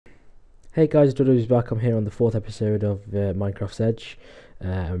Hey guys, Dodo's back. I'm here on the fourth episode of Minecraft's Edge.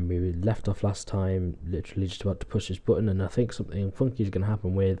 We left off last time, literally just about to push this button, and I think something funky is going to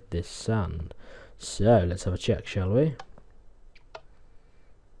happen with this sand. So let's have a check, shall we?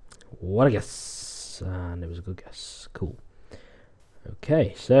 What a guess! And it was a good guess. Cool.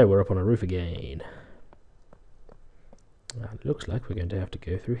 Okay, so we're up on a roof again. And it looks like we're going to have to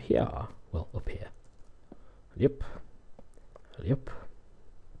go through here. Well, up here. Yep. Yep.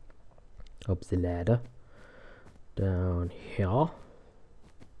 Up the ladder. Down here.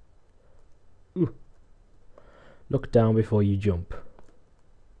 Ooh. Look down before you jump.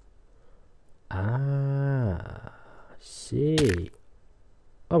 Ah, see.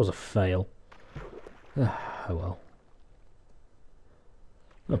 That was a fail. Oh well.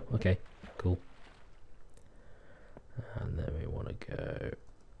 Oh, okay. Cool. And then we want to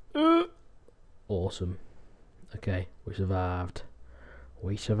go. Awesome. Okay, we survived.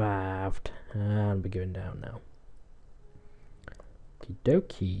 We survived, and we're going down now. Okie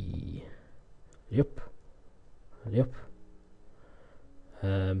dokie. Yep. Yep.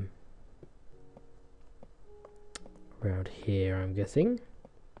 Around here, I'm guessing.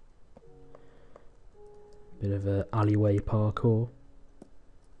 Bit of a alleyway parkour.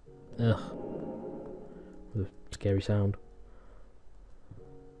 Ugh. With a scary sound.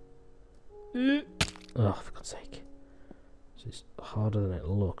 Oh, for God's sake. It's harder than it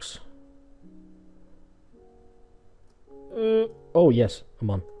looks. Oh yes, I'm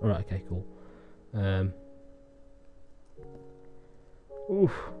on. Alright, okay, cool.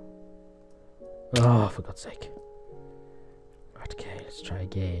 Oof. Oh, for God's sake. Right, okay, let's try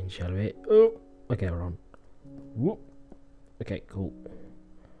again, shall we? Oh, okay, we're on. Whoop. Okay, cool.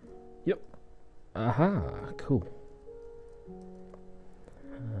 Yep. Aha, cool.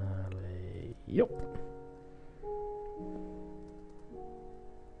 Yep.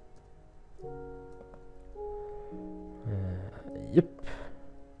 Yep.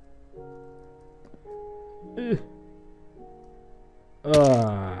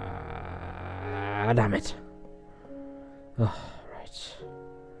 Damn it. Oh, right.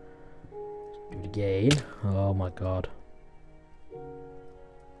 Do it again. Oh my god.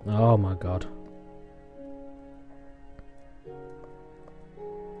 Oh my god.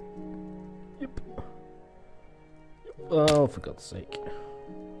 Yep. Oh, for God's sake.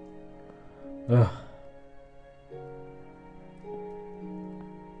 Ugh.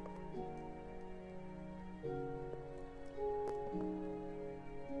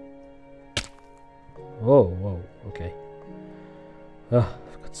 Whoa, whoa, okay. For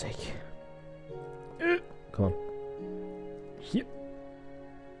God's sake. Come on. Yep.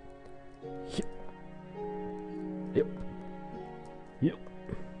 Yep. Yep. Yep.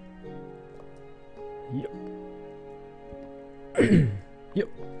 Yep. Yep.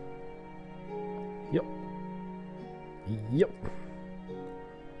 Yep. Yep.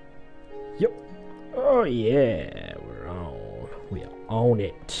 Yep. Oh yeah, we're on. We are on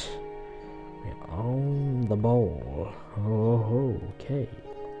it. We're on the ball. Oh, okay.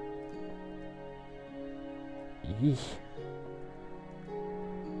 Yep.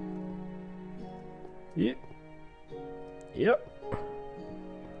 Yep. Yep.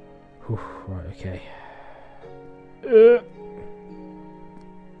 Whew, right, okay.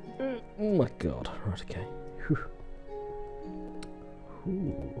 Oh my god. Right, okay. Whew.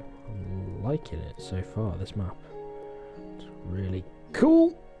 Ooh, I'm liking it so far, this map. It's really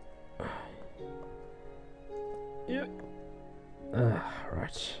cool. Yeah.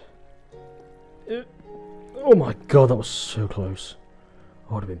 Right. Oh my god, that was so close.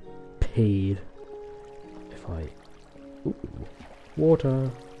 I would have been paid if I... Ooh.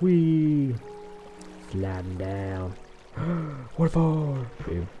 Water. Whee! Sliding down. Waterfall!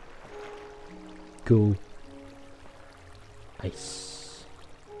 Ew. Cool. Nice.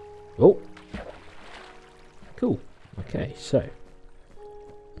 Oh! Cool. Okay, so.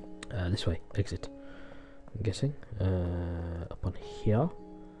 This way. Exit. I'm guessing. Up on here. Up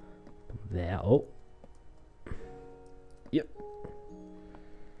on there. Oh. Yep.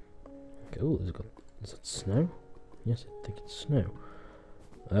 Cool. Is that snow? Yes, I think it's snow.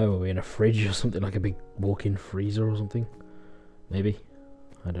 Oh, are we in a fridge or something? Like a big walk-in freezer or something? Maybe.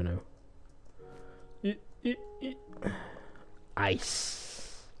 I don't know.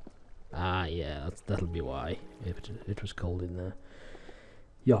 Ice. Ah, yeah, that'll be why. It was cold in there.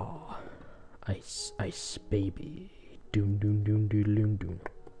 Yeah. Ice, ice, baby. Doom, doom, doom, doom, doom, doom.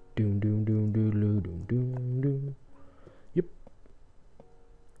 Doom, doom, doom, doom, doom, doom, doom, doom. Yep.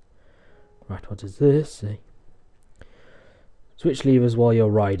 Right, what does this say? Switch levers while you're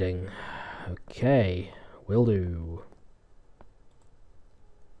riding. Okay, will do.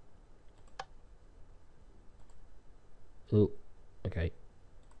 Oh, okay.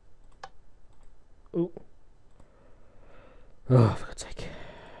 Oh. Oh, for God's sake.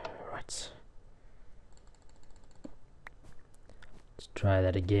 Right. Let's try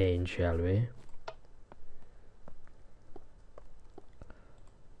that again, shall we?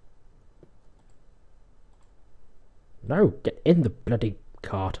 No, get in the bloody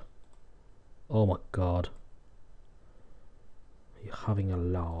cart. Oh my God. You're having a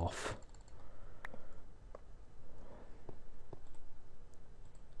laugh.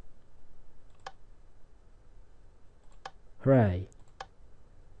 Hooray.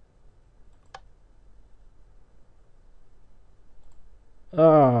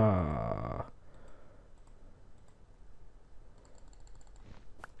 Ah.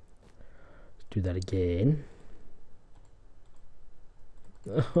 Let's do that again.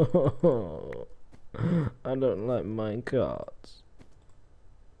 I don't like mine carts.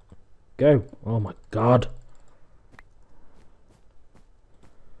 Go. Oh my God.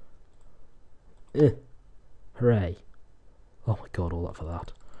 Hooray. Oh my God, all that for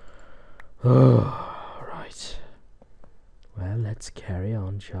that. Oh, right. Well, let's carry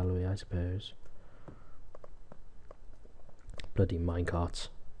on, shall we, I suppose. Bloody minecarts.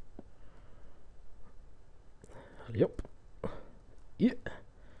 Yep. Yeah.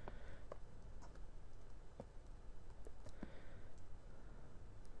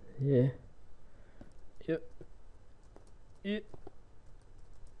 Yeah. Yep. Yeah.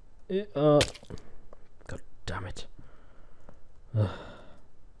 Yeah. God damn it. Oh,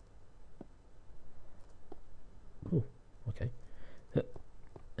 okay.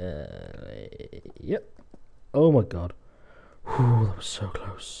 Yep. Oh my God. Whew, that was so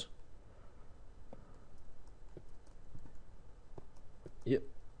close. Yep.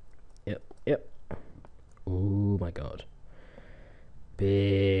 Yep. Yep. Oh my God.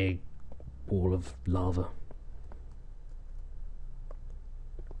 Big wall of lava.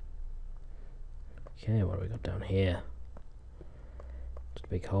 Okay, what do we got down here? Just a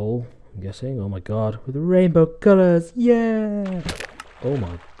big hole, I'm guessing. Oh my God, with rainbow colours, yeah! Oh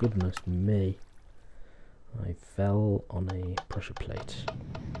my goodness me. I fell on a pressure plate.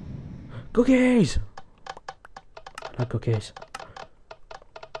 Cookies! I like cookies.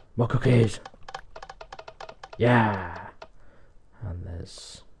 More cookies! Yeah! And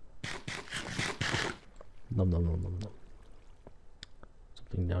there's... Nom nom nom nom nom.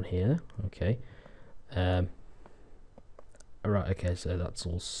 Something down here, okay. Alright, okay, so that's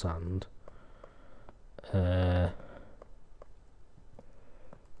all sand. Okay,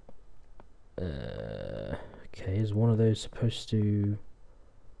 is one of those supposed to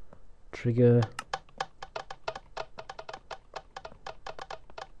trigger?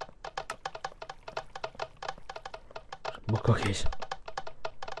 More cookies.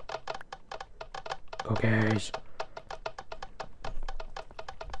 Cookies.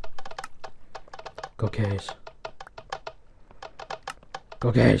 Cookies.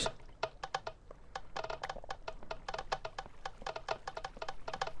 Cookies.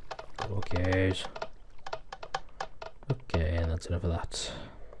 Cookies. Okay, and that's enough of that.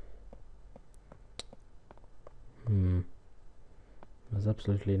 There's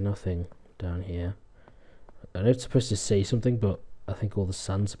absolutely nothing down here. I know it's supposed to say something, but I think all the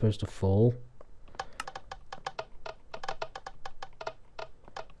sand's supposed to fall.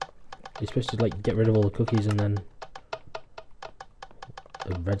 You're supposed to like get rid of all the cookies and then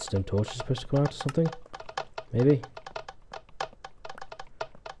a redstone torch is supposed to come out or something? Maybe? I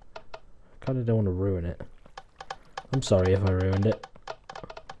kinda don't want to ruin it. I'm sorry if I ruined it.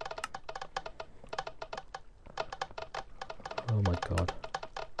 Oh my God.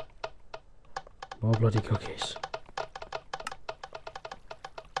 More bloody cookies.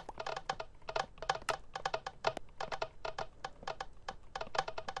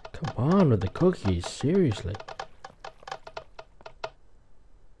 Come on with the cookies, seriously.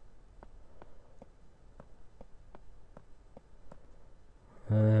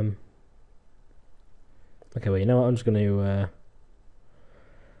 Okay, well, you know what? I'm just going to,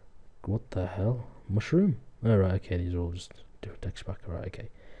 what the hell? Mushroom? Oh, right, okay, these are all just different text back. Right, okay.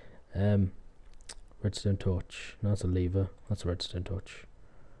 Redstone torch. No, that's a lever. That's a redstone torch.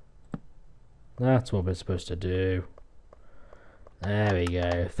 That's what we're supposed to do. There we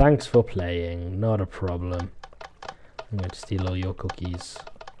go. Thanks for playing. Not a problem. I'm going to steal all your cookies.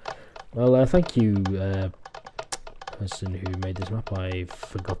 Well, thank you, person who made this map. I've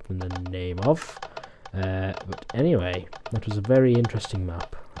forgotten the name of. But anyway, that was a very interesting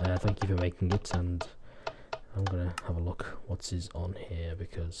map. Thank you for making it, and I'm gonna have a look what's on here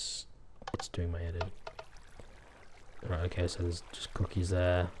because it's doing my head in. Right, okay, so there's just cookies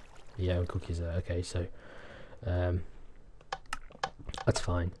there. Yeah, and cookies there. Okay, so That's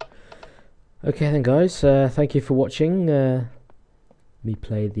fine. Okay then, guys. Thank you for watching me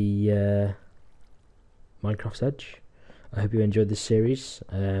play the Minecraft's Edge. I hope you enjoyed this series.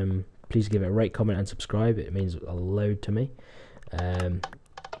 Please give it a rate, comment and subscribe. It means a load to me. And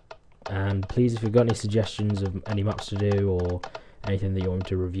please, if you've got any suggestions of any maps to do or anything that you want me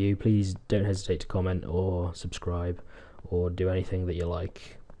to review, please don't hesitate to comment or subscribe or do anything that you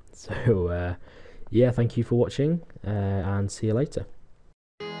like. So yeah, thank you for watching and see you later.